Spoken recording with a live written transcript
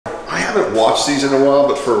haven't watched these in a while,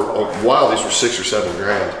 but for a while these were $6 or $7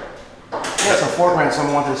 grand. Yeah, so $4 grand.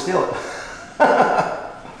 Someone wanted to steal it.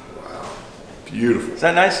 Wow, beautiful. Is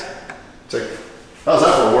that nice? How's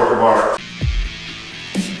that for a work of art?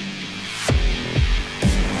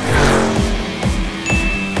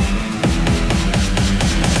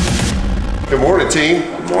 Good morning, team.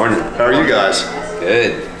 Good morning. How are you guys?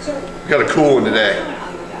 Good. We got a cool one today.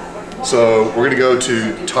 So we're gonna go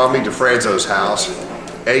to Tommy DeFranzo's house,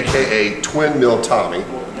 AKA Twin Mill Tommy,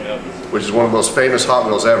 which is one of the most famous Hot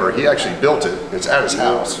Wheels ever. He actually built it. It's at his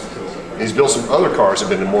house. He's built some other cars that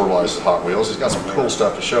have been immortalized as Hot Wheels. He's got some cool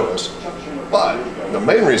stuff to show us. But the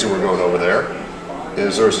main reason we're going over there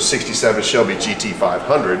is there's a 67 Shelby GT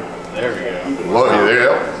 500. There we go.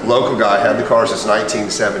 Local guy, had the car since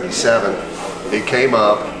 1977. It came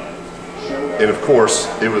up, and of course,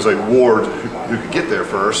 it was a ward who could get there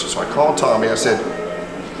first. So I called Tommy, I said,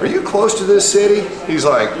 "Are you close to this city?" He's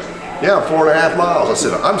like, "Yeah, 4.5 miles." I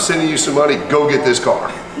said, "I'm sending you some money, go get this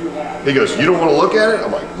car." He goes, "You don't want to look at it?"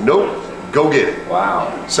 I'm like, "Nope, go get it."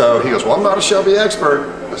 Wow. So he goes, "Well, I'm not a Shelby expert."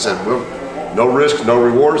 I said, "Well, no risk, no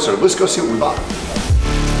reward, so let's go see what we bought."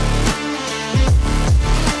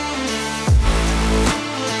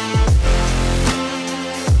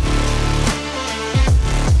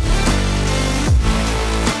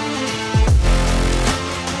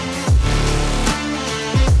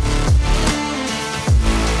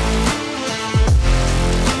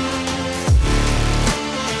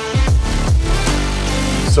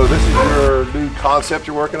 So this is your new concept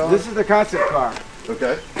you're working on? This is the concept car.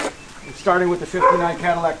 Okay. It's starting with the '59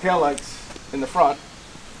 Cadillac taillights in the front.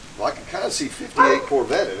 Well, I can kind of see 58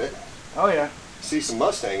 Corvette in it. Oh yeah. See some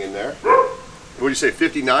Mustang in there. What do you say,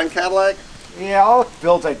 59 Cadillac? Yeah, all the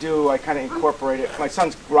builds I do, I kind of incorporate it. My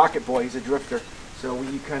son's Rocket Boy, he's a drifter, so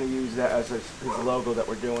we kind of use that as his logo that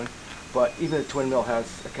we're doing. But even the Twin Mill has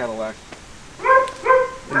a Cadillac.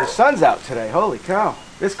 And the sun's out today, holy cow.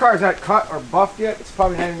 This car's not cut or buffed yet. It's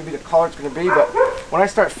probably not even going to be the color it's going to be, but when I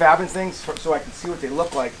start fabbing things so I can see what they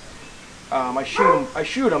look like, I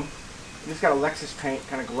shoot them. It's got a Lexus paint,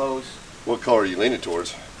 kind of glows. What color are you leaning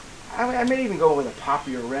towards? I may even go with a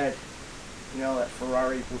poppier red. You know, that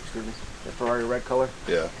Ferrari red color.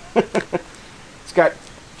 Yeah. It's got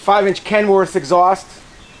 5-inch Kenworth exhaust,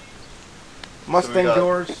 Mustang got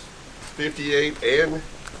doors. 58 and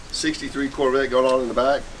 63 Corvette going on in the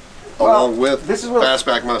back, Well, along with this is where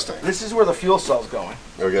fastback Mustang. This is where the fuel cell's going.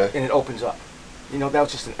 Okay. And it opens up. You know, that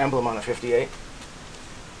was just an emblem on a 58.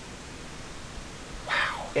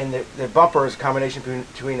 Wow. And the bumper is a combination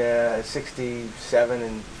between a 67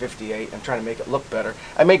 and 58. I'm trying to make it look better.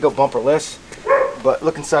 I may go bumperless, but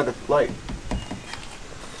look inside the light.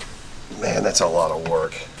 Man, that's a lot of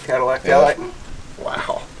work. Cadillac taillight.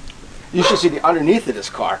 Wow. You should see the underneath of this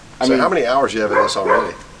car. I So mean, how many hours you have in this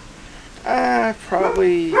already?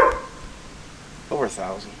 Probably over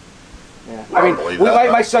 1,000. Yeah. I mean, believe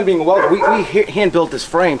that. my son being a welder, we hand built this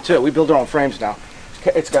frame too. We build our own frames now.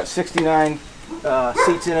 It's got 69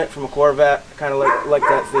 seats in it from a Corvette, kind of like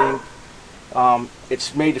that theme.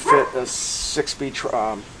 It's made to fit a 6-speed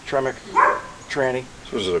Tremec tranny.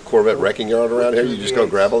 So is it a Corvette wrecking yard around here? You just go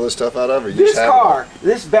grab all this stuff out of, or you This just have car,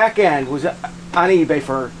 this back end was on eBay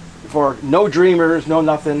for no dreamers, no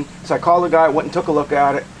nothing. So I called the guy, went and took a look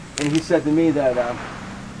at it, and he said to me that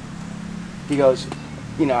he goes,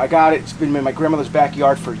 you know, I got it. It's been in my grandmother's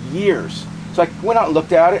backyard for years. So I went out and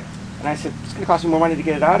looked at it, and I said, it's going to cost me more money to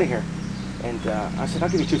get it out of here. And I said, I'll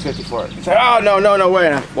give you $250 for it. He said, oh, no way.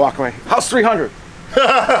 And I walk away. How's $300?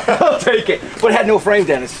 I'll take it. But it had no frame,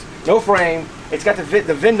 Dennis. No frame. It's got the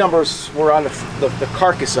VIN numbers were on the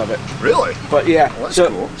carcass of it. Really? But yeah. Well, that's so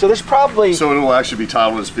cool. So there's probably. So it will actually be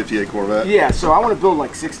titled as 58 Corvette? Yeah. So I want to build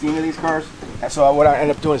like 16 of these cars. And so what I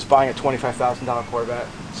end up doing is buying a $25,000 Corvette,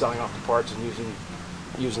 selling off the parts, and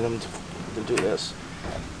using them to do this.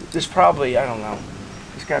 There's probably, I don't know.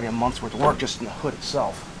 There's got to be a month's worth of work just in the hood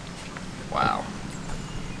itself. Wow.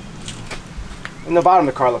 And the bottom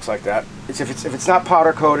of the car looks like that. If it's not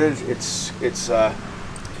powder coated, it's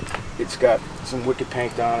got some wicked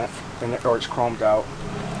paint on it, or it's chromed out.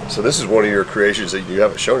 So this is one of your creations that you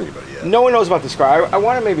haven't shown anybody yet. No one knows about this car. I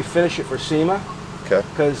want to maybe finish it for SEMA. Okay.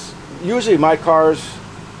 Because usually my cars,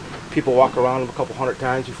 people walk around them a couple hundred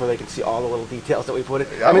times before they can see all the little details that we put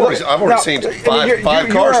in. I've already seen five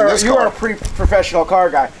cars in this car. You're a pre-professional car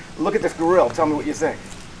guy. Look at this grill. Tell me what you think.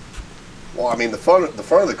 Well, I mean, the front of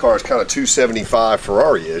the car is kind of 275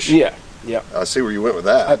 Ferrari-ish. Yeah. Yeah. I see where you went with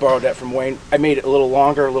that. I borrowed that from Wayne. I made it a little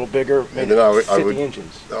longer, a little bigger. Made And then it 50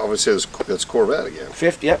 engines. I would say that's Corvette again.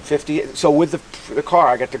 50, yep, 50. So with the car,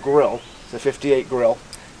 I got the grill, the 58 grill.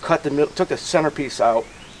 Took the centerpiece out,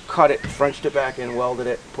 cut it, Frenched it back in, welded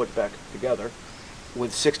it, put it back together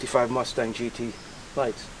with 65 Mustang GT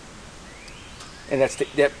lights. And that's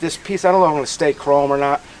this piece. I don't know if I'm going to stay chrome or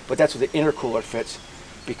not, but that's where the intercooler fits,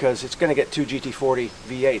 because it's going to get two GT40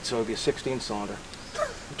 V8, so it'll be a 16-cylinder,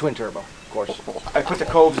 twin turbo, of course. I put the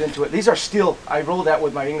coves into it. These are steel. I rolled that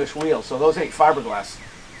with my English wheels, so those ain't fiberglass.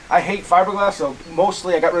 I hate fiberglass, so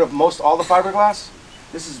mostly I got rid of all the fiberglass.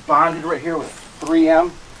 This is bonded right here with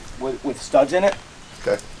 3M with studs in it.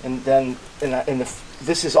 Okay. And then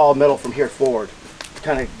this is all metal from here forward.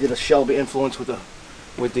 Kind of did a Shelby influence with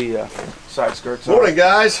the side skirts. Morning,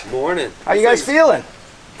 guys. Morning. How you guys feeling?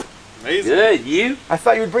 Amazing. Good. You? I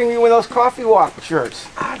thought you would bring me one of those coffee walk shirts.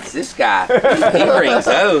 It's this guy. He brings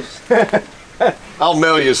those. I'll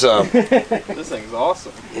mail you some. This thing's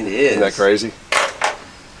awesome. It is. Isn't that crazy?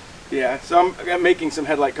 Yeah, so I'm making some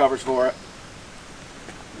headlight covers for it.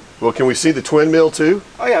 Well, can we see the twin mill too?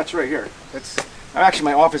 Oh yeah, it's right here. Actually,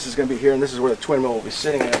 my office is going to be here, and this is where the twin mill will be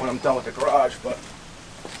sitting in when I'm done with the garage. But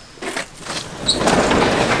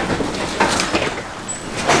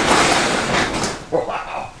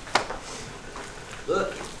wow!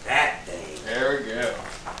 Look at that thing. There we go.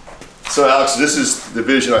 So, Alex, this is the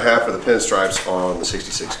vision I have for the pinstripes on the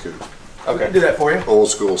 '66 coupe. I can do that for you. Old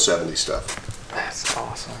school '70s stuff. That's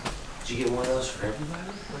awesome. Did you get one of those for everybody?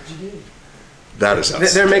 What'd you do? That is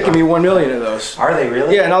outstanding. They're making me 1 million of those. Are they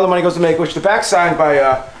really? Yeah, and all the money goes to Make-A-Wish. The back's signed by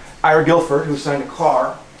Ira Guilford, who signed a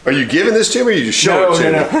car. Are you giving this to me, or are you just showing it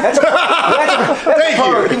to me? That's a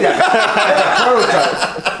prototype.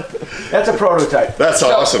 That's a prototype. That's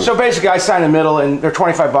awesome. So basically, I sign in the middle, and they're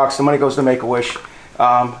 25 bucks. The money goes to Make-A-Wish.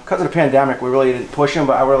 Because of the pandemic, we really didn't push them,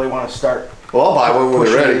 but I really want to start. Well, I'll buy one when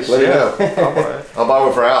we're ready. Let me know. I'll buy it. I'll buy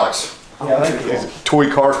one for Alex. Yeah, thank you. Toy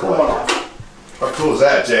car collector. How cool is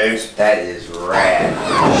that, James? That is rad.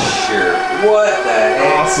 Sure. What the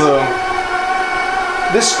heck? Awesome.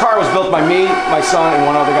 This car was built by me, my son, and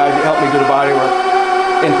one other guy that helped me do the body work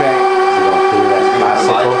in paint.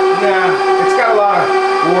 Yeah, it's got a lot of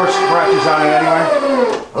war scratches on it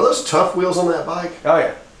anyway. Are those tough wheels on that bike? Oh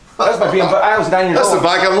yeah. That's my BMW. I was 9 years That's old. the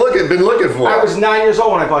bike I've been looking for. I was 9 years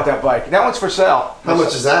old when I bought that bike. That one's for sale. How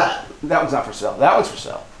much is that? That one's not for sale. That one's for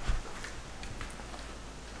sale.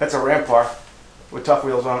 That's a Rampart with tough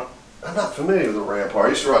wheels on it. I'm not familiar with the Rampart. I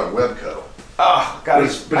used to ride a Webco. Oh, God.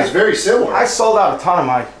 But it's very similar. I sold out a ton of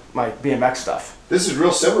my BMX stuff. This is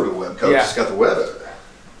real similar to the Webco. Yeah. It's got the web in it.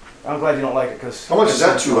 I'm glad you don't like it, because... How much is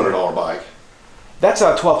that $200 bike? That's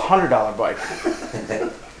a $1,200 bike.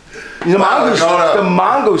 The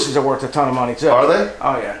mongooses are worth a ton of money, too. Are they?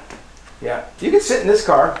 Oh, yeah. Yeah. You can sit in this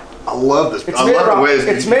car. I love this. It's I made love around, the way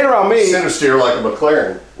it's made around me. center steer like a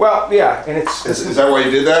McLaren. Well, yeah, and it's... Is that why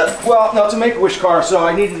you did that? Well, no, it's a Make-A-Wish car, so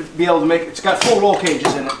I needed to be able to make... It's got 4 roll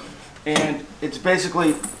cages in it, and it's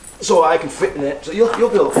basically so I can fit in it. So you'll be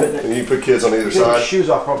able to fit in it. And you put kids on either Take your side? shoes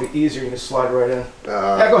off, probably easier. You can slide right in.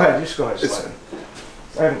 Yeah, go ahead. Just go ahead and slide in.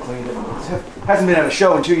 I haven't cleaned it. It hasn't been on a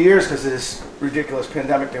show in 2 years because of this ridiculous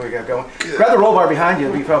pandemic thing we got going. Yeah. Grab the roll bar behind you.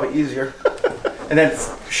 It'll be probably easier. And then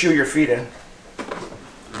shoe your feet in.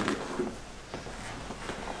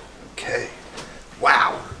 Okay.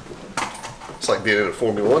 Wow. It's like being in a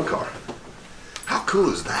Formula One car. How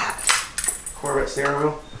cool is that? Corvette steering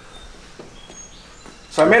wheel.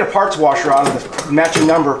 So I made a parts washer out of the matching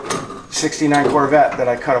number 69 Corvette that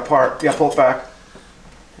I cut apart. Yeah, pull it back.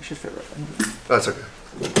 It should fit right. That's okay.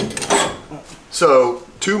 So,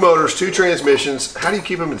 2 motors, 2 transmissions. How do you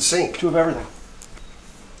keep them in sync? 2 of everything.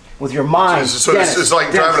 With your mind. So it's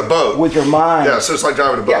like driving a boat. With your mind. Yeah, so it's like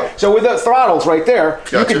driving a boat. Yeah. So with the throttles right there,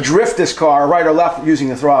 you Gotcha. can drift this car right or left using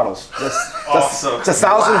the throttles. Awesome. It's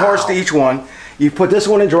 1,000 horse to each one. You put this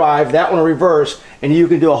one in drive, that one in reverse, and you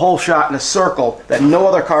can do a whole shot in a circle that no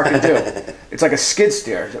other car can do. It's like a skid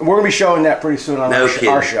steer. We're going to be showing that pretty soon on our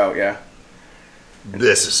show. Yeah.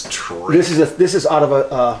 This is true. This is out of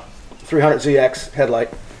a 300ZX headlight.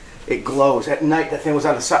 It glows at night. That thing was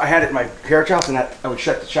on the side. I had it in my carriage house, and I would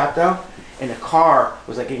shut the shop down, and the car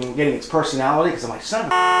was like getting its personality, because I'm like, son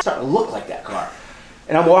of a, it's starting to look like that car.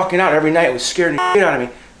 And I'm walking out every night. It was scaring the shit out of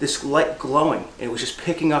me. This light glowing, and it was just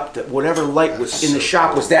picking up whatever light was in the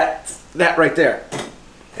shop was that right there.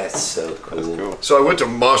 That's so cool. That's cool. So I went to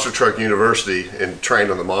Monster Truck University and trained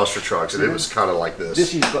on the monster trucks, and it was kind of like this.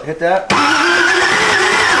 This, you hit that.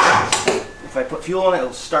 If I put fuel in it,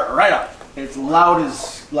 it'll start right up. It's loud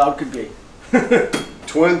as loud could be.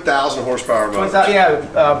 Twin 1,000 horsepower motor.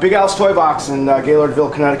 Yeah, Big Al's Toy Box in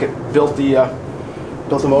Gaylordville, Connecticut built the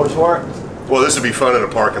motors for it. Well, this would be fun in a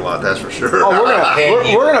parking lot, that's for sure. Oh,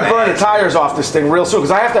 we're gonna burn the tires off this thing real soon,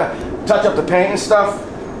 because I have to touch up the paint and stuff.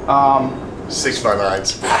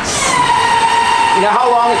 6x9s. You know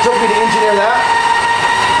how long it took me to engineer that?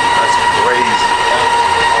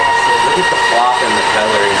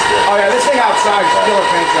 Oh yeah, this thing outside is killer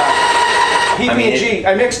paint job. PPG.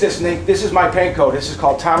 I mixed this, Nick. This is my paint coat. This is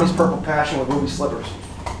called Tommy's Purple Passion with ruby slippers.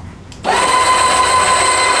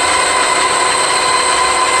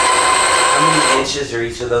 How many inches are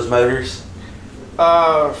each of those motors?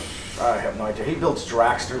 I have no idea. He builds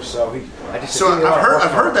dragsters, so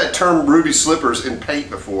I've heard that term ruby slippers in paint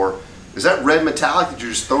before. Is that red metallic that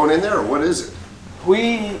you're just throwing in there, or what is it?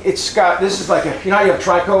 This is like you know how you have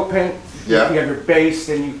tri-coat paint? Yeah. You have your base,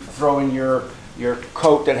 then you throw in your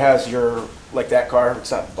coat that has your, like that car,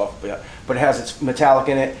 it's not buff, but it has its metallic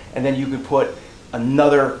in it, and then you could put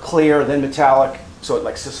another clear, then metallic, so it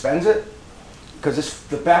like suspends it. Because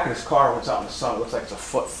the back of this car, when it's out in the sun, it looks like it's a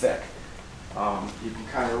foot thick. You can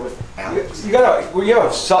kind of you have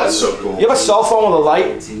a cell. That's so cool. You have a cell phone with a light.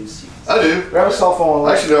 I do. You have a cell phone with a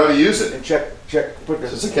light. I actually know how to use it. And check. Put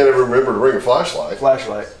this. Since I can't ever remember to bring a flashlight.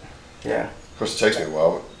 Flashlight. Yeah. Of course, it takes me a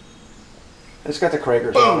while. It's got the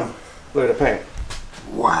Kragers. Boom. Look at the paint.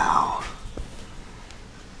 Wow.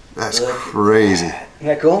 That's crazy. Isn't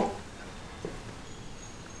that cool?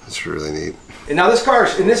 That's really neat. And now this car,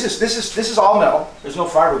 and this is all metal. There's no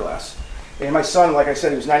fiberglass. And my son, like I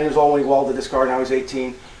said, he was 9 years old when he welded this car. Now he's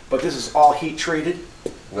 18. But this is all heat treated.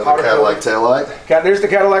 Another Cadillac taillight. There's the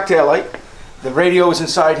Cadillac taillight. The radio is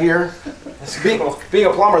inside here. Being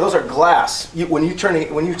a plumber, those are glass. When you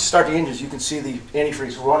start the engines, you can see the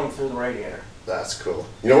antifreeze running through the radiator. That's cool.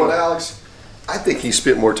 You know what, Alex? I think he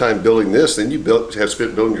spent more time building this than you have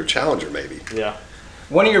spent building your Challenger, maybe. Yeah.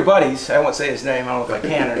 One of your buddies, I won't say his name, I don't know if I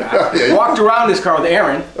can or not, Yeah. walked around this car with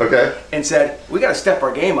Aaron and said, we got to step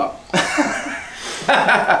our game up.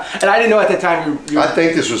 And I didn't know at the time I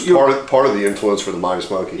think this was part of the influence for the Midas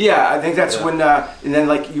Monkey. Yeah, I think that's when, and then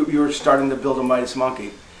like you were starting to build a Midas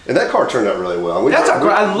Monkey. And that car turned out really well.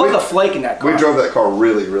 I love the flake in that car. We drove that car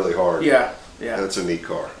really, really hard. Yeah. That's a neat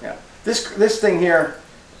car. Yeah. This thing here,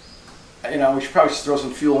 you know, we should probably throw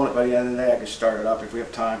some fuel in it by the end of the day. I can start it up if we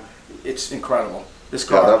have time. It's incredible. This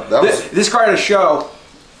car, this car at a show,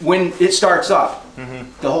 when it starts up,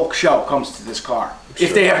 the whole show comes to this car. Sure.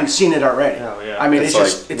 If they haven't seen it already. Oh, yeah. I mean,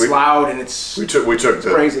 it's loud and it's we took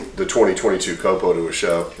crazy. The 2022 Copo to a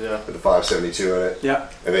show with the 572 in it. Yeah.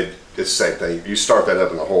 And it's the same thing. You start that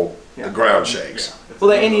up and the ground shakes. Yeah. Well,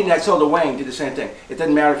 the Indian that sold the Wang did the same thing. It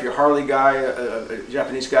doesn't matter if you're a Harley guy, a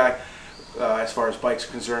Japanese guy, as far as bikes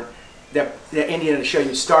are concerned. That Indian at the show,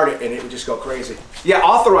 you start it and it would just go crazy. Yeah,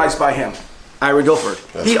 authorized by him. Ira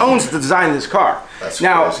Dilford. He owns the design of this car.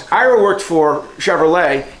 Now, Ira worked for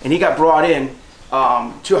Chevrolet, and he got brought in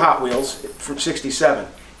to Hot Wheels from '67.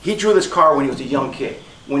 He drew this car when he was a young kid.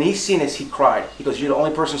 When he seen this, he cried. He goes, "You're the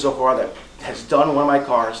only person so far that has done one of my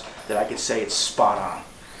cars that I can say it's spot on."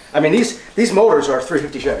 I mean, these motors are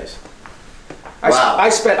 350 Chevys. Wow. I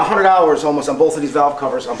spent $100 almost on both of these valve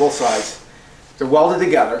covers on both sides. They're welded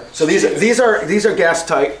together. So these are gas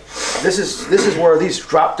tight. This is where these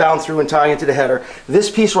drop down through and tie into the header. This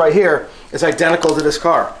piece right here is identical to this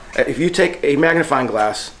car. If you take a magnifying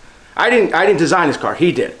glass, I didn't design this car.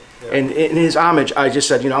 He did. Yeah. And in his homage, I just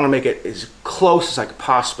said, you know, I'm gonna make it as close as I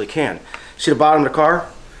possibly can. See the bottom of the car?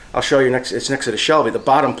 I'll show you next. It's next to the Shelby. The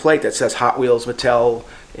bottom plate that says Hot Wheels Mattel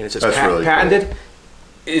and it says really patented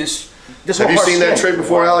is. Have you seen that trick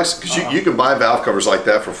before, Alex? Because you can buy valve covers like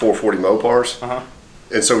that for 440 Mopars.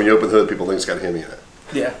 And so when you open the hood, people think it's got a Hemi in it.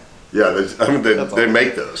 Yeah. Yeah, they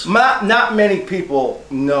make those. Not many people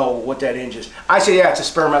know what that engine is. I say, yeah, it's a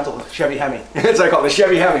experimental Chevy Hemi. It's like called the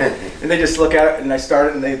Chevy Hemi. And they just look at it and I start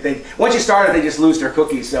it and they once you start it, they just lose their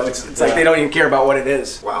cookies. So it's like they don't even care about what it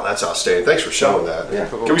is. Wow, that's outstanding. Thanks for showing that. Yeah.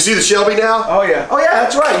 Can we see the Shelby now? Oh yeah. Oh yeah,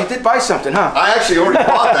 that's right. You did buy something, huh? I actually already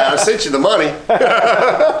bought that. I sent you the money.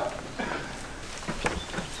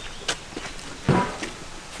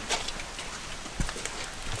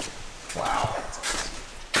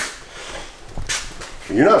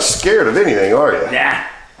 You're not scared of anything, are you? Nah.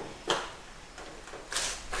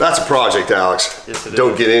 That's a project, Alex. Yes, it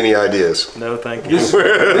Don't is. get any ideas. No, thank you. This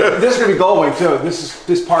is gonna be gold wing too.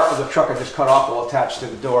 This part of the truck I just cut off will attach to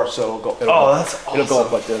the door, so it'll go. That's awesome. It'll go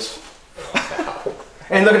up like this.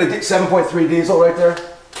 And look at the 7.3 diesel right there.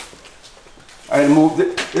 I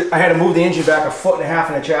had to move the engine back 1.5 foot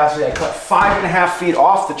in the chassis. I cut 5.5 feet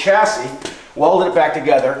off the chassis, welded it back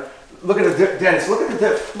together. Look at the Dennis. Look at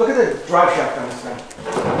the drive shaft on this thing.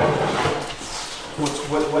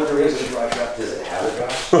 What there is in the drive shaft. Does it have a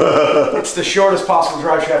drive shaft? It's the shortest possible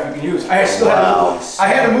drive shaft you can use. I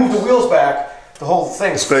had to move the wheels back. The whole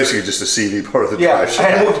thing. It's basically just a CV part of the drive shaft. I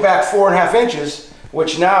had to move it back 4.5 inches,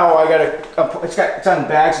 which now I got it's on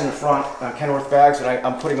bags in the front, Kenworth bags, and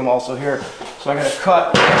I'm putting them also here. So I got to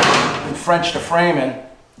cut and French the frame in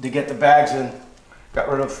to get the bags in. Got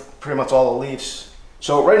rid of pretty much all the leaves.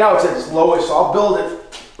 So right now it's at its lowest, so I'll build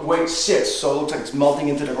it the way it sits, so it looks like it's melting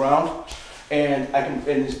into the ground. And I can,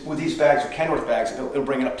 and with these bags, or Kenworth bags, it'll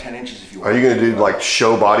bring it up 10 inches if you want. Are you going to do like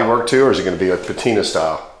show body work too, or is it going to be like patina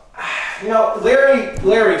style? You know,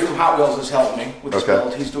 Larry from Hot Wheels has helped me with this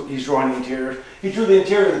build. He's drawing the interior. He drew the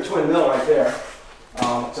interior of the twin mill right there.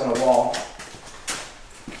 It's on a wall.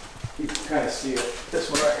 You can kind of see it. This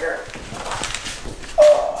one right here.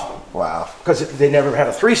 Oh. Wow. Because they never had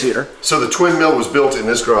a 3-seater. So the twin mill was built in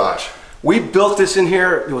this garage? We built this in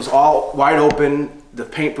here. It was all wide open. The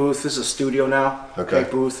paint booth. This is a studio now. Okay.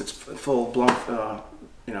 Paint booth. It's full blown,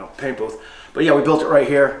 you know, paint booth. But yeah, we built it right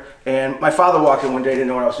here. And my father walked in one day, didn't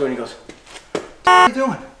know what I was doing. He goes, "What are you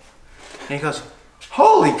doing?" And he goes,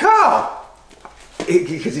 "Holy cow!"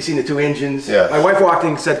 Because he's seen the 2 engines. Yeah. My wife walked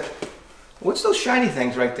in and said, "What's those shiny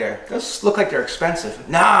things right there? Those look like they're expensive."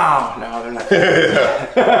 No, they're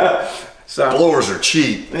not. So blowers are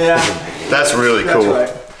cheap. Yeah. That's really cool.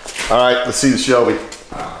 That's right. All right, let's see the Shelby.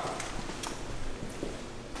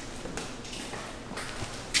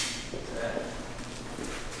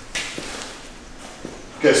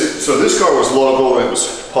 Okay, so this car was local. It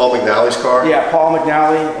was Paul McNally's car? Yeah, Paul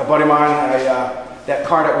McNally, a buddy of mine. That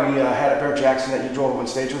car that we had at Bear Jackson that you drove on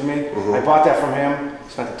stage with me, I bought that from him.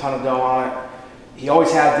 Spent a ton of dough on it. He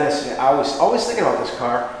always had this. And I was always thinking about this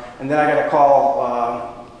car. And then I got a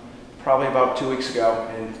call probably about 2 weeks ago,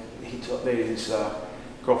 and his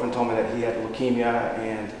girlfriend told me that he had leukemia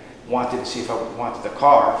and wanted to see if I wanted the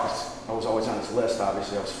car, because I was always on his list,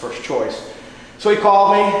 obviously. I was first choice. So he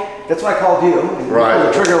called me. That's when I called you. And right. Pulled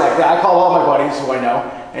the trigger like that. I called all my buddies who I know,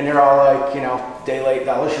 and they're all like, you know, day late,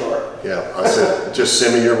 dollar short. Yeah, I said, just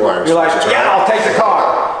send me your wires. You're like, yeah, I'll take the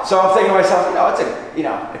car. So I'm thinking to myself,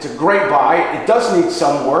 it's a great buy. It does need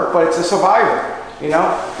some work, but it's a survivor. You know?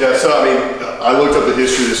 Yeah, so I mean, I looked up the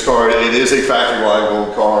history of this car. It is a factory line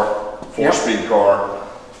gold car, 4-speed car.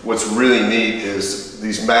 What's really neat is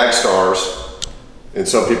these Mag Stars, and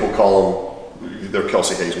some people call them, they're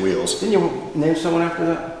Kelsey Hayes wheels. Didn't you name someone after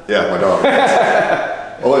that? Yeah, my daughter.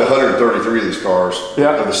 Only 133 of these cars of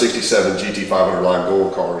the 67 GT500 line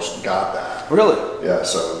gold cars got that. Really? Yeah,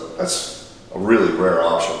 so that's a really rare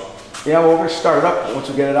option. Yeah, well, we're going to start it up once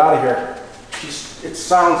we get it out of here. It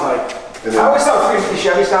sounds like, I always thought 350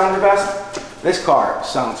 Chevy sounded the best. This car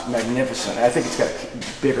sounds magnificent. I think it's got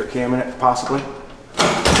a bigger cam in it, possibly.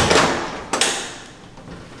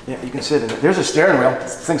 Yeah, you can sit in it. There's a steering wheel.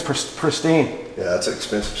 This thing's pristine. Yeah, that's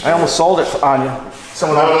expensive. I almost sold it on you.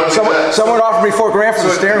 Someone offered me $4 grand for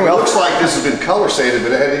the steering wheel. It looks like this has been color sanded,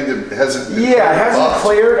 but it hasn't been. Yeah, it hasn't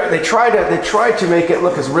cleared. They tried to make it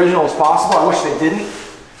look as original as possible. I wish they didn't.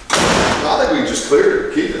 I think we just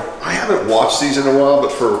cleared it. Keep it. I haven't watched these in a while,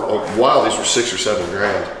 but for a while these were $6 or $7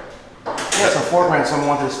 grand. Yeah, so $4 grand. Someone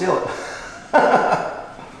wanted to steal it.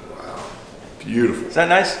 Wow, beautiful. Is that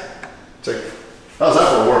nice? How's that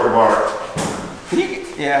for a work of art?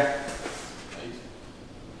 Yeah.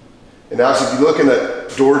 And now, if you look in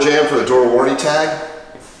the door jamb for the door warranty tag,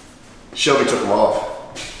 Shelby took them off.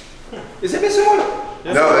 Is it missing one?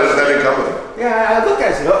 No, that didn't come with them. Yeah, I looked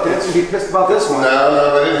at it. Oh, didn't be pissed about this one.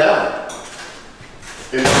 No, they didn't have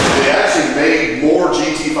them. They actually made more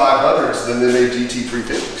GT500s than they made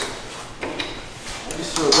GT350s. I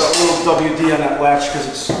just threw a little WD on that latch because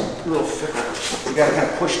it's a little thicker. You got to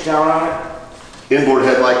kind of push down on it. Inboard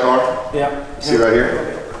headlight car. Yeah. See right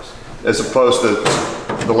here? As opposed to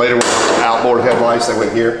the later ones, outboard headlights that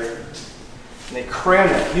went here. And they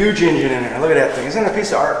crammed a huge engine in there. Look at that thing. Isn't that a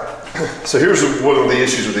piece of art? So here's one of the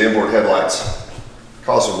issues with the inboard headlights. It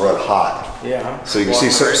causes them to run hot. Yeah. So you can see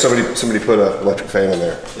somebody put an electric fan in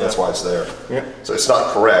there. That's why it's there. Yeah. So it's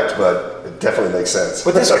not correct, but it definitely makes sense.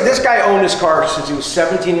 But this guy owned this car since he was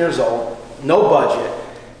 17 years old. No budget.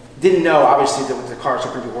 Didn't know, obviously, that the cars are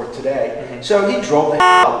going to be worth today. So he drove the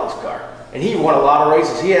hell out of this car. And he won a lot of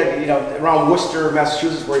races. He had, around Worcester,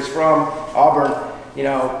 Massachusetts, where he's from, Auburn,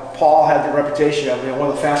 Paul had the reputation of one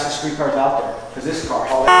of the fastest street cars out there. Because this car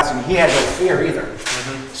hauled ass, and he had no fear either.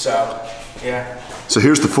 So, yeah. So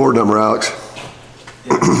here's the Ford number, Alex.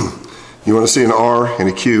 Yeah. You want to see an R and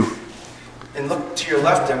a Q. And look to your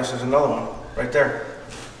left, Dennis, there's another one right there.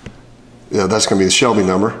 Yeah, that's going to be the Shelby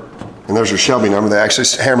number. And there's your Shelby number. They actually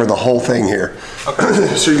hammered the whole thing here.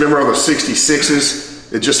 Okay. So you remember on the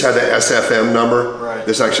 66s, it just had the SFM number. Right.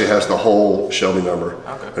 This actually has the whole Shelby number.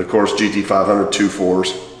 Okay. And of course, GT500, 2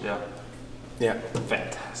 4s. Yeah. Yeah.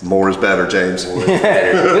 Fantastic. More is better, James.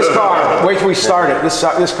 This car, wait till we start it. This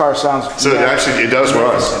car sounds. So it does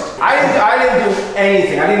run. I didn't do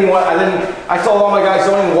anything. I told all my guys,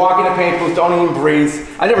 don't even walk in the paint booth, don't even breathe.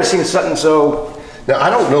 I never seen something so. Now I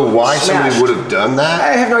don't know why smashed. somebody would have done that.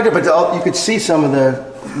 I have no idea, but you could see some of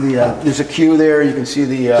the there's a Q there. You can see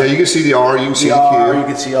the. Yeah, you can see the R. You can see the R, Q. you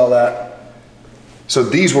can see all that. So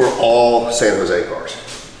these were all San Jose cars.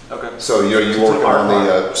 Okay. So you work on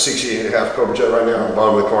the 68.5 Cobra Jet right now. The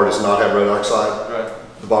bottom of the car does not have red oxide. Right.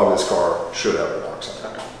 The bottom of this car should have red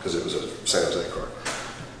oxide because it was a San Jose car.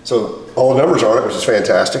 So all the numbers on it, which is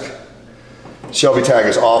fantastic. Shelby tag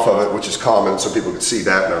is off of it, which is common, so people could see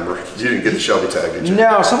that number. You didn't get the Shelby tag, did you?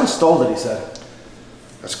 No, someone stole it. He said.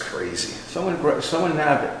 That's crazy. Someone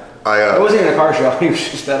nabbed it. It wasn't in a car show. He was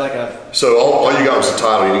just at like a. So all you got was the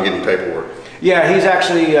title. You didn't get any paperwork. Yeah, he's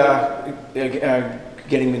actually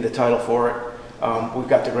getting me the title for it. We've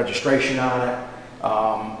got the registration on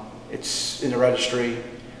it. It's in the registry.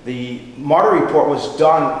 The Martyr report was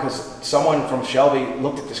done because someone from Shelby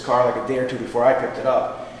looked at this car like a day or two before I picked it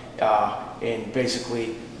up, and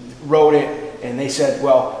basically wrote it. And they said,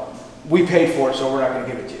 "Well, we paid for it, so we're not going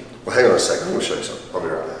to give it to you." Well, hang on a second. Let me show you something. I'll be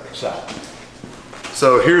right back.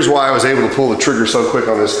 So here's why I was able to pull the trigger so quick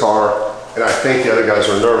on this car. And I think the other guys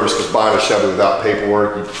were nervous because buying a Shelby without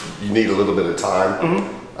paperwork, you need a little bit of time.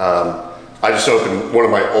 I just opened one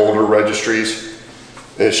of my older registries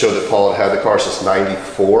and it showed that Paul had had the car since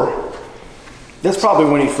 '94. that's probably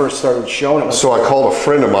when he first started showing it. So I called a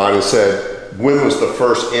friend of mine and said, when was the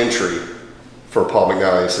first entry for Paul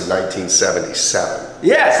McNally? He said 1977.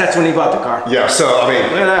 Yes, that's when he bought the car. Yeah, so I mean,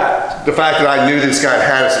 Look at that. the fact that I knew this guy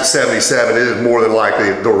had us at 77, it is more than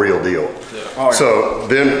likely the real deal. Oh, yeah. So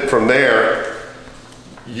then from there,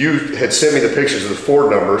 you had sent me the pictures of the Ford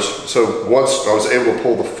numbers. So once I was able to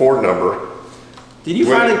pull the Ford number. Did you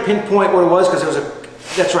finally pinpoint where it was? Because it was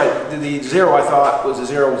that's right. The zero I thought was a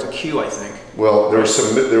zero was a Q, I think. Well, there were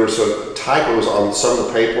some typos on some of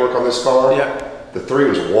the paperwork on this car. Yeah. The 3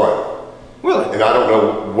 was a 1. Really? And I don't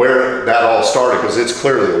know where that all started because it's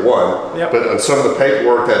clearly a 1. Yep. But on some of the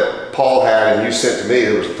paperwork that Paul had and you sent to me,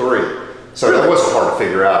 there was a 3. So Really? that wasn't hard to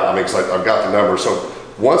figure out. I mean, it's like I've got the number. So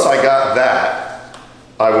once I got that,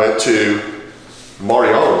 I went to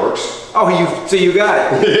Marty Auto Works. Oh, so you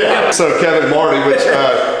got it. Yeah. So Kevin Marty, which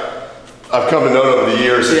I've come to know over the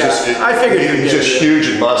years, I figured you'd he's get just it. huge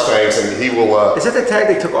in Mustangs, and he will. Is that the tag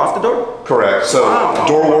they took off the door? Correct. So Wow.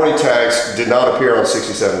 door warning tags did not appear on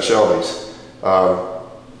 67 Shelbys.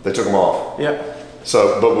 They took them off. Yeah.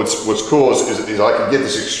 So, but what's cool is I could get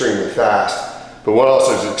this extremely fast. But what else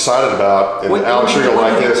I was excited about, and Alex, you're gonna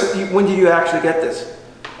like this. When did you actually get this?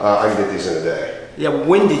 I can get these in a day. Yeah,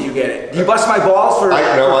 when did you get it? Did you bust my balls for a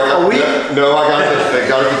week? No, I got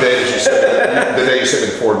the day that you sent me, the day you sent me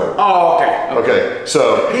the Ford number. Oh, okay. Okay,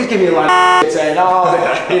 so He's giving me a lot of saying, oh,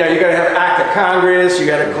 you gotta have act of Congress, you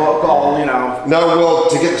gotta call, no, well,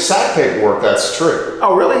 to get the SAC paperwork, that's true.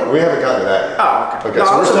 Oh, really? We haven't gotten to that yet. Oh, okay. Okay, No,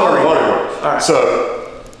 so we're that's still on the all money right. work. All right.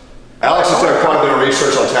 So Alex has done quite a bit of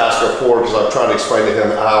research on Tasker Ford because I'm trying to explain to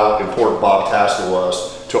him how important Bob Tasker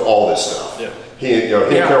was to all this stuff. Yeah. He and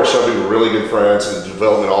Carol Shelby were really good friends, and the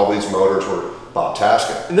development of all these motors were Bob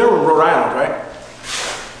Tasker. And they're in Rhode Island, right?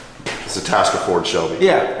 It's a Tasker Ford Shelby.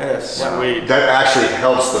 Yeah, yes. That actually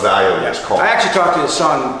helps the value of this car. I actually talked to his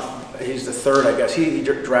son. He's the third, I guess. He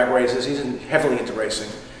drag races. He's heavily into racing.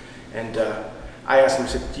 And I asked him, I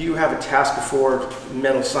said, do you have a Tasker Ford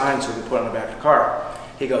metal sign so we can put on the back of the car?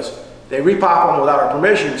 He goes, they repop them without our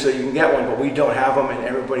permission so you can get one, but we don't have them and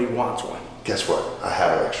everybody wants one. Guess what? I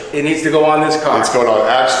have an extra. It needs to go on this car. It's going on.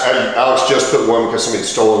 Alex just put one because somebody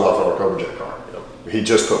stole it off of our Cobra Jet car. He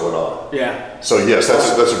just put one on. Yeah. So yes,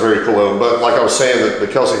 that's a very cool one. But like I was saying, the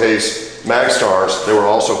Kelsey Hayes Mag Stars, they were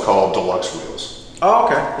also called deluxe wheels. Oh,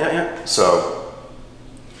 okay. Yeah. So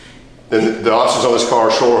then the options on this car,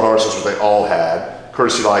 shoulder harnesses, what they all had: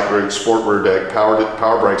 courtesy light group, sport rear deck,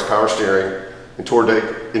 power brakes, power steering,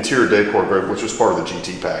 interior decor group, which was part of the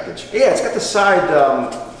GT package. Yeah, it's got the side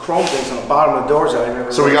chrome things on the bottom of the doors that I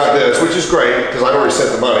never. So we got this, which is great because I'd already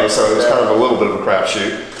sent the money, so it was kind of a little bit of a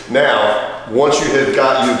crapshoot. Now, once you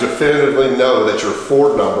definitively know that your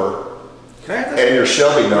Ford number Can I have this? and your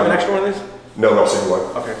Shelby Have an number. extra one of these? No, I'll send you one.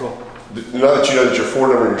 Okay, cool. Now that you know that your Ford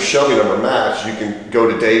number and your Shelby number match, you can go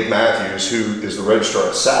to Dave Matthews, who is the registrar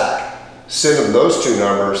at SAC, send him those two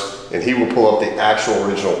numbers, and he will pull up the actual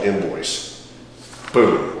original invoice.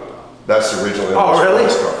 Boom. That's the original invoice. Oh, really?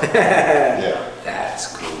 For this car. Yeah.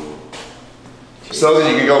 That's cool. So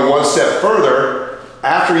that you can go one step further.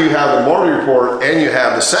 After you have the Marty report and you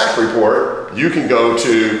have the SAC report, you can go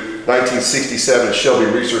to 1967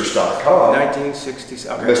 ShelbyResearch.com.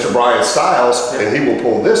 1967. Mr. Brian Stiles, and he will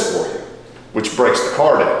pull this for you, which breaks the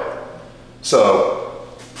car down. So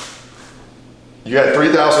you had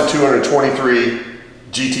 3,223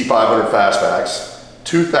 GT500 fastbacks,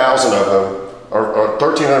 2,000 of them, or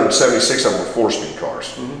 1,376 of them were 4-speed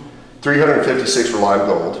cars. 356 were lime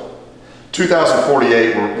gold.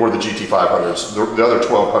 2,048 were the GT500s. The other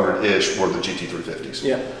 1,200-ish were the GT350s.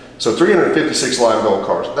 Yeah. So 356 lime gold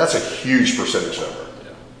cars. That's a huge percentage number.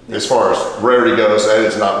 Yeah. As far as rarity goes, that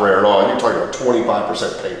is not rare at all. You're talking about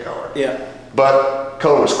 25% paint color. Yeah. But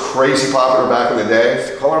color was crazy popular back in the day.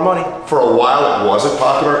 It's the color of money. For a while, it wasn't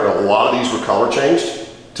popular, and a lot of these were color changed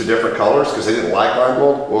to different colors because they didn't like lime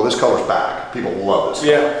gold. Well, this color's back. People love this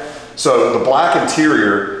color. Yeah. So the black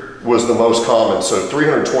interior was the most common. So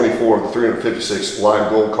 324 of the 356 lime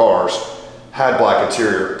gold cars had black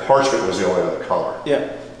interior. Parchment was the only other color.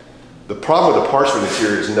 Yeah. The problem with the parchment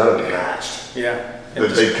interior is none of it matched. Yeah.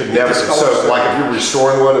 They could never. So like if you're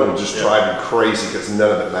restoring one, it would just drive you crazy because none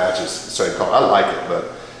of it matches the same color. I like it,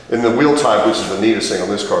 but in the wheel type, which is the neatest thing on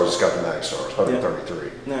this car, is it's got the mag stars,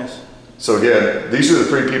 133. Yeah. Nice. So again, these are the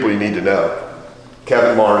three people you need to know: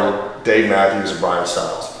 Kevin Marty, Dave Matthews, and Brian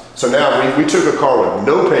Stiles. So now we took a car with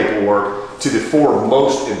no paperwork to the four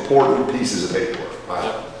most important pieces of paperwork.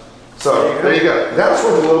 Wow. So there you go. That's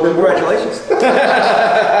worth a little bit more. Congratulations.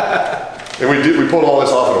 And we pulled all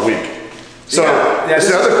this off in a week. So the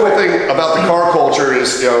other cool thing about the car culture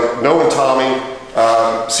is, knowing Tommy,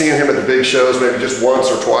 seeing him at the big shows, maybe just once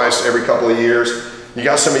or twice every couple of years. You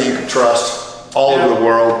got somebody you can trust all over the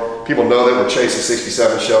world. People know that we're chasing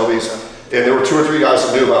 67 Shelbys. And there were 2 or 3 guys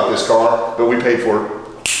that knew about this car, but we paid for it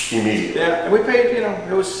immediately. Yeah, and we paid,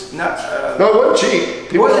 it was not... no, it wasn't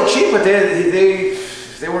cheap. It wasn't cheap, but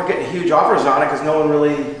they weren't getting huge offers on it because no one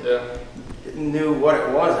really knew what it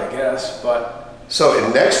was, I guess, but...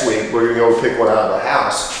 So next week, we're going to go pick one out of the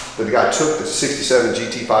house, but the guy took the 67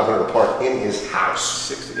 GT500 apart in his house.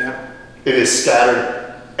 60, yeah. It is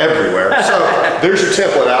scattered everywhere. So there's your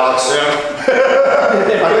template, Alex. Yeah.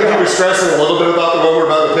 I think you were stressing a little bit about the one we're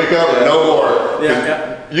about to pick up, but no more.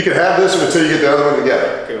 Yeah. You can have this one until you get the other one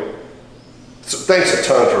together. Cool. So thanks a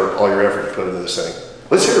ton for all your effort you put into this thing.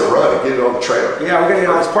 Let's hit it run and get it on the trailer. Yeah, we're gonna get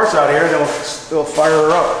all these parts out here and then we'll fire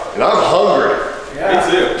her up. And I'm hungry. Yeah.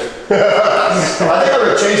 Me too. I think I'm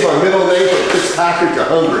gonna change my middle name from Fitzpatrick to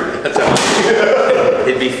Hungry. That's awesome.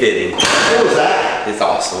 It'd be fitting. What was that? It's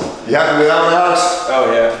awesome. You happy with that one, Alex?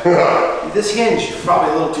 Oh yeah. This hinge is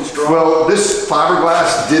probably a little too strong. Well, this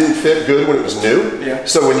fiberglass didn't fit good when it was new. Yeah.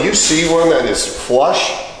 So when you see one that is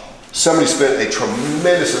flush, somebody spent a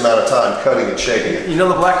tremendous amount of time cutting and shaping it. You know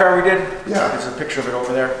the black car we did? Yeah. There's a picture of it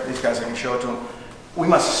over there. These guys, I can show it to them. We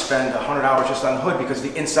must spend 100 hours just on the hood because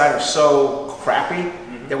the inside are so crappy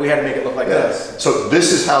that we had to make it look like this. So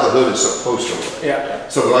this is how the hood is supposed to look. Yeah.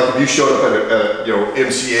 So like if you showed up at a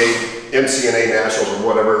MCNA Nationals or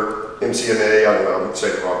whatever, MCNA, I don't know, I'm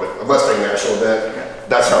saying it wrong, but a Mustang National event,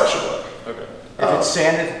 that's how it should look. Okay. If it's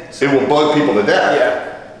sanded, It will bug people to death. yeah.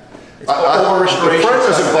 It's The over-restoration. front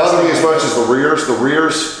doesn't bother me as much as the rears. The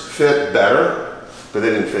rears fit better, but they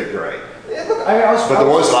didn't fit great. Yeah, look, But the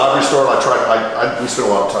ones that I've restored, we spent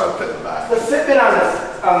a lot of time fitting them back. The fitment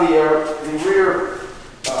on the rear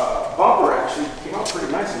bumper actually came out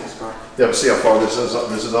pretty nice in this car. Yeah, but see how far this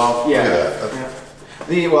is off? Yeah. Look at that. Yeah.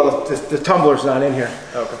 The tumbler's not in here.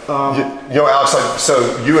 Okay. Alex,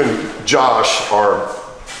 so you and Josh are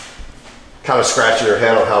kind of scratching your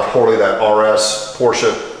head on how poorly that RS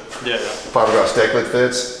Porsche fiberglass deck lid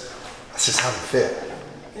fits. That's just how they fit.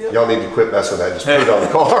 Yep. Y'all need to quit messing with that. Just put it on the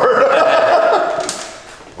car.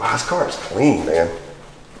 Wow, this car is clean, man.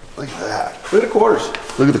 Look at that. Look at the quarters.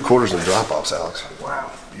 Look at the quarters and the drop-offs, Alex.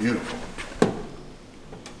 Wow. Beautiful.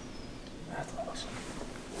 That's awesome.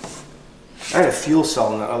 I had a fuel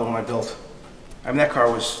cell in the other one I built. I mean, that car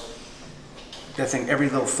was, every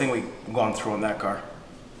little thing we've gone through in that car.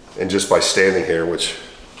 And just by standing here, which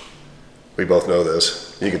we both know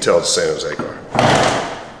this, you can tell it's a San Jose car.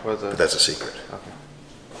 What's that? But that's a secret. Okay.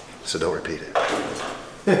 So don't repeat it.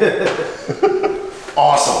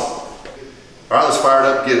 Awesome. All right, let's fire it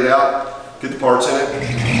up, get it out, get the parts in it.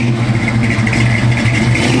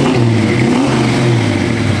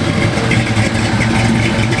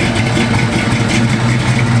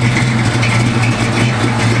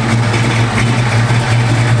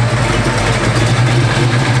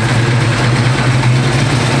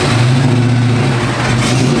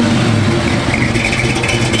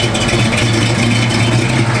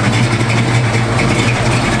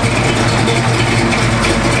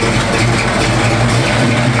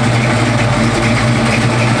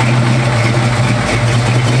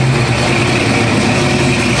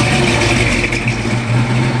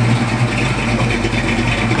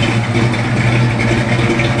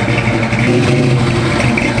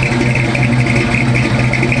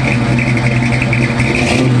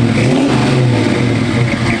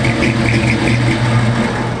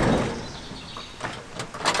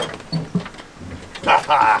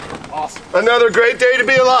 another great day to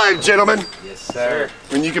be alive, gentlemen. Yes, sir.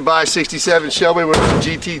 When you can buy a 67 Shelby with a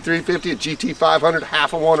GT 350, a GT 500,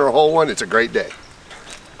 half a one or a whole one, it's a great day.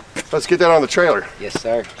 Let's get that on the trailer. Yes,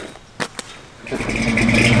 sir.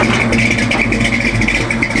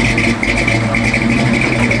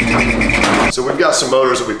 So we've got some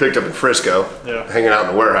motors that we picked up in Frisco, hanging out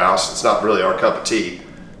in the warehouse. It's not really our cup of tea.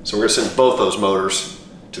 So we're gonna send both those motors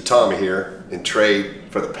to Tommy here in trade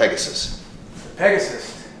for the Pegasus.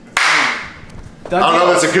 Pegasus. I don't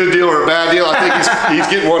know if it's a good deal or a bad deal. I think he's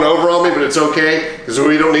getting one over on me, but it's okay because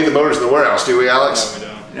we don't need the motors in the warehouse, do we, Alex? No,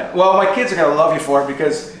 we don't. Yeah. Well, my kids are gonna love you for it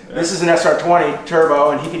because this is an SR20 turbo,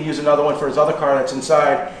 and he can use another one for his other car that's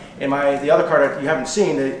inside. And the other car that you haven't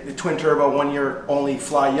seen, the twin turbo 1 year only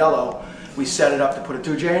fly yellow, we set it up to put a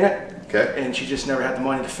 2J in it. Okay. And she just never had the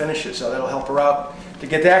money to finish it, so that'll help her out to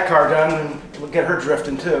get that car done, and we'll get her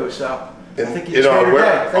drifting too. So I think you In just our, made her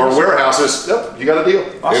day. Thank you, sir. warehouses, nope, you got a deal.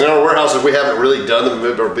 Awesome. In our warehouses, we haven't really done the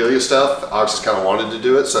memorabilia stuff. Alex just kind of wanted to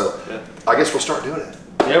do it, so I guess we'll start doing it.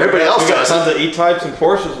 Yeah, Everybody else we got does tons it. of E-types and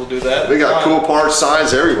Porsches will do that. We got cool parts,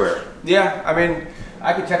 signs everywhere. Yeah, I mean,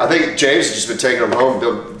 I could I technically. think James has just been taking them home,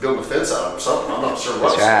 building a fence out of them or something. I'm not sure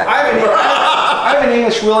what. That's right. I have an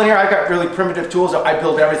English wheel in here. I've got really primitive tools that I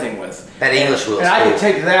build everything with. That English wheel. And I can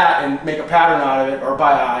take that and make a pattern out of it, or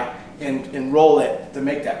by eye, and roll it to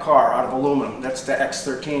make that car out of aluminum. That's the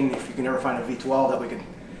X13. If you can ever find a V12 that we could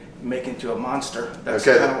make into a monster, that's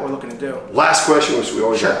Okay. kind of what we're looking to do. Last question, which we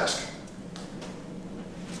always Sure. ask.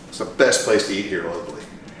 What's the best place to eat here locally?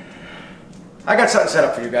 I got something set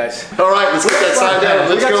up for you guys. All right, let's get that sign down.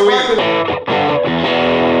 Let's go eat.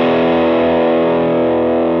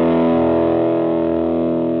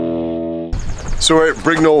 So we're at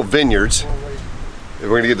Brignole Vineyards. And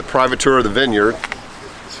we're gonna get the private tour of the vineyard.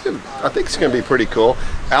 I think it's gonna be pretty cool.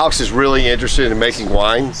 Alex is really interested in making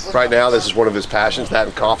wine right now. This is one of his passions, that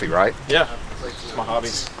and coffee, right? Yeah, it's my hobby.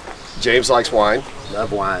 James likes wine.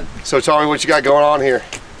 Love wine. So tell me what you got going on here.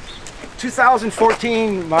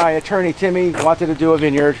 2014, my attorney Timmy wanted to do a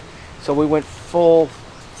vineyard, so we went full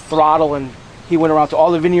throttle, and he went around to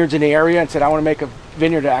all the vineyards in the area and said, I want to make a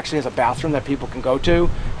vineyard that actually has a bathroom that people can go to,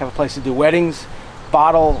 have a place to do weddings,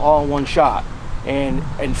 bottle, all in one shot. And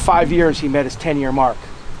in 5 years, he met his 10-year mark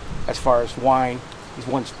as far as wine. He's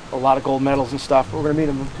won a lot of gold medals and stuff. We're going to meet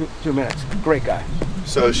him in 2 minutes. Great guy.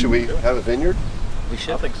 So should we have a vineyard? We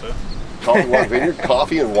should. I think so. Coffee wine vineyard?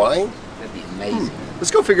 Coffee and wine? That'd be amazing. Let's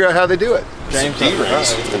go figure out how they do it. James, Some D-rings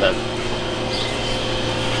that's in that.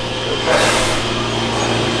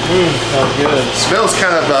 Sounds good. Smells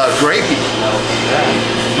kind of grapey.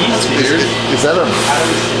 Easy, dude. Is that a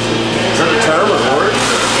term or word?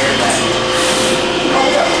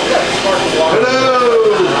 Hello!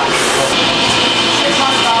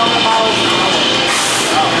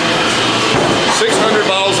 600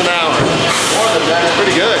 bottles an hour. More than that.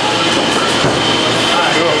 Pretty good.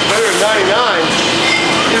 Better than 99.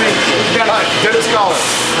 Hi, Dennis Collins.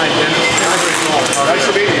 Hi, Dennis. Nice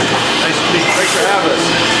to meet you. Nice to meet you. Thanks for having us.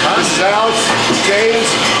 This is Alex, James,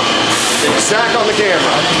 and Zach on the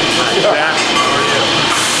camera. Zach, how are you?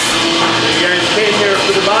 You guys came here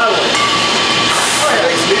for the bottle. Oh, yeah.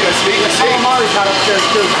 Thanks, meet us. Oh, Marty's got upstairs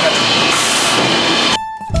too.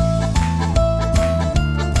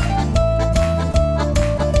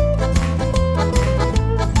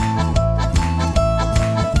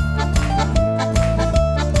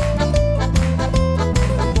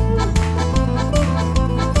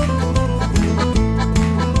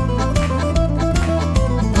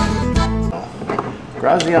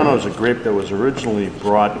 Graziano is a grape that was originally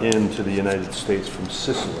brought into the United States from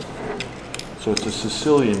Sicily. So it's a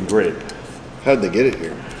Sicilian grape. How'd they get it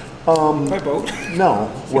here? By boat. No,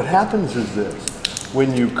 what happens is this.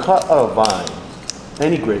 When you cut a vine,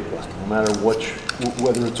 any grapevine, no matter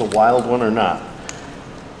whether it's a wild one or not,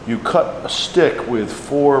 you cut a stick with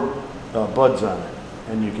 4 buds on it.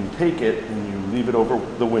 And you can take it and you leave it over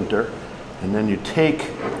the winter, and then you take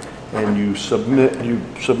and you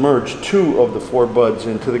submerge 2 of the 4 buds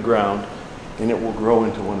into the ground, and it will grow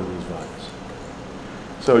into one of these vines.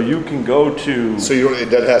 So you can go to... So it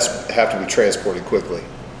doesn't have to be transported quickly?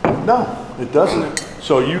 No, it doesn't.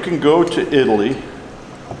 So you can go to Italy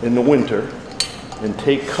in the winter and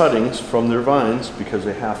take cuttings from their vines because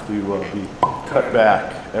they have to be cut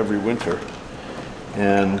back every winter.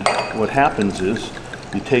 And what happens is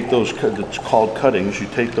you take those, it's called cuttings, you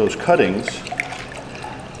take those cuttings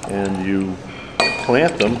and you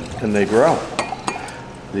plant them and they grow.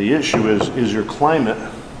 The issue is your climate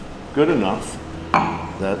good enough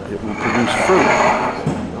that it will produce fruit?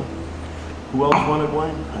 Who else wanted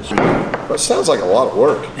wine? I see. That sounds like a lot of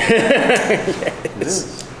work. It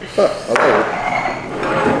is. Huh, I love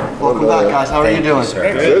it. Well, Welcome back, guys. How are you doing?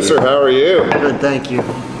 Good, sir. How are you? Good, thank you.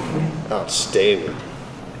 Outstanding.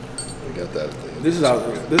 We got that thing. This is out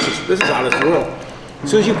of this world. As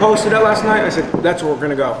soon as you posted that last night, I said, that's where we're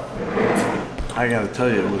gonna go. I gotta tell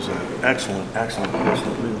you, it was an excellent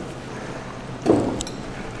meal.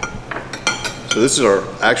 So this is our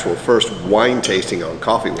actual first wine tasting on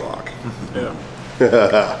Coffee Walk. Yeah.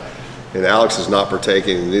 And Alex is not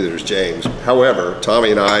partaking, and neither is James. However,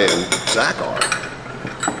 Tommy and I and Zach are.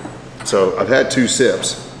 So I've had 2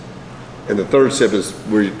 sips, and the 3rd sip is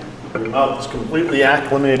where you, Your mouth is completely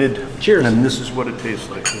acclimated. Cheers. And this is what it tastes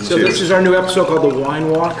like. So this is our new episode called The Wine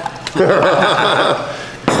Walk.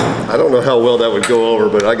 I don't know how well that would go over,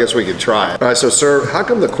 but I guess we could try it. All right, so sir, how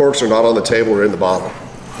come the corks are not on the table or in the bottle?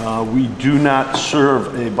 We do not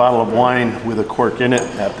serve a bottle of wine with a cork in it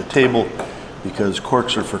at the table because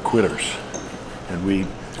corks are for quitters. And we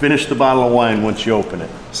finish the bottle of wine once you open it.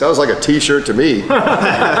 Sounds like a t-shirt to me.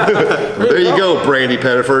 There you go, Brandy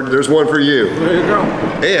Pettiford. There's one for you. There you go.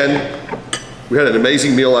 And we had an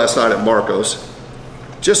amazing meal last night at Marco's.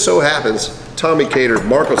 Just so happens, Tommy catered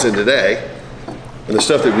Marco's in today. And the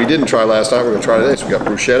stuff that we didn't try last night, we're gonna try today. So we got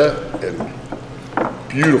bruschetta and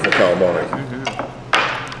beautiful calamari.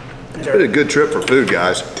 It's been a good trip for food,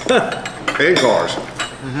 guys. And cars.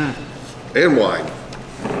 And wine.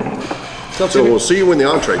 So we'll see you when the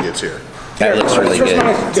entree gets here. That looks really good.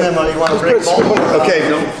 Tim, you want to break bowl? Okay,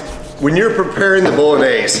 when you're preparing the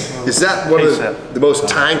bolognese, is that one of the most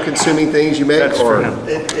time-consuming things you make? That's or for him.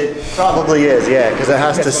 It probably is, yeah, because it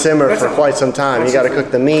has to simmer for quite some time. You got to cook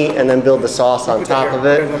the meat and then build the sauce on top of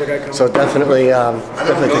it. So definitely, I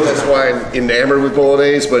don't know that's why I'm enamored with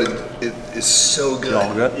bolognese, but it is so good.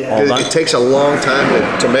 All good? Yeah. All done? It takes a long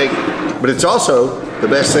time to make, but it's also the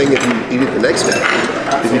best thing if you eat it the next day.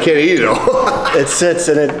 If you can't eat it all. It sits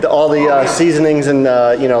and all the seasonings and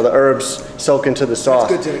you know, the herbs soak into the sauce.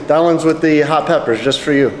 That's good, Timmy. That one's with the hot peppers, just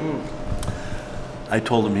for you. I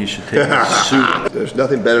told him he should take a soup. There's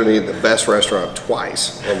nothing better than eating the best restaurant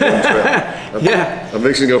twice on one trip. I'm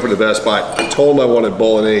fixing to go for the best bite. I told him I wanted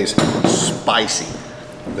bolognese spicy.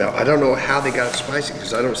 Now, I don't know how they got it spicy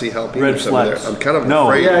because I don't see Red jalapenos over there. flags. I'm kind of No.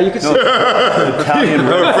 afraid. Yeah, you can see. Italian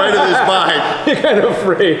I'm afraid of this bite. You're kind of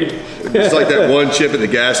afraid. It's like that one chip at the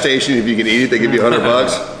gas station. If you can eat it, they give you $100.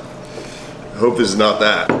 I hope this is not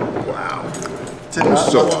that. Wow. Tim, That was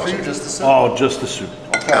so for awesome. you, just the soup. Oh, just the soup.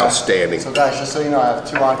 Outstanding. So guys, just so you know, I have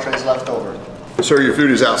 2 entrees left over. Sir, your food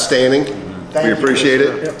is outstanding. Thank We you, appreciate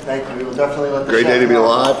sir. it. Thank you. We will definitely let the Great chef day to be know.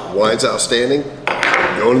 alive. Wine's outstanding.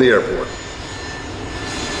 Going to the airport.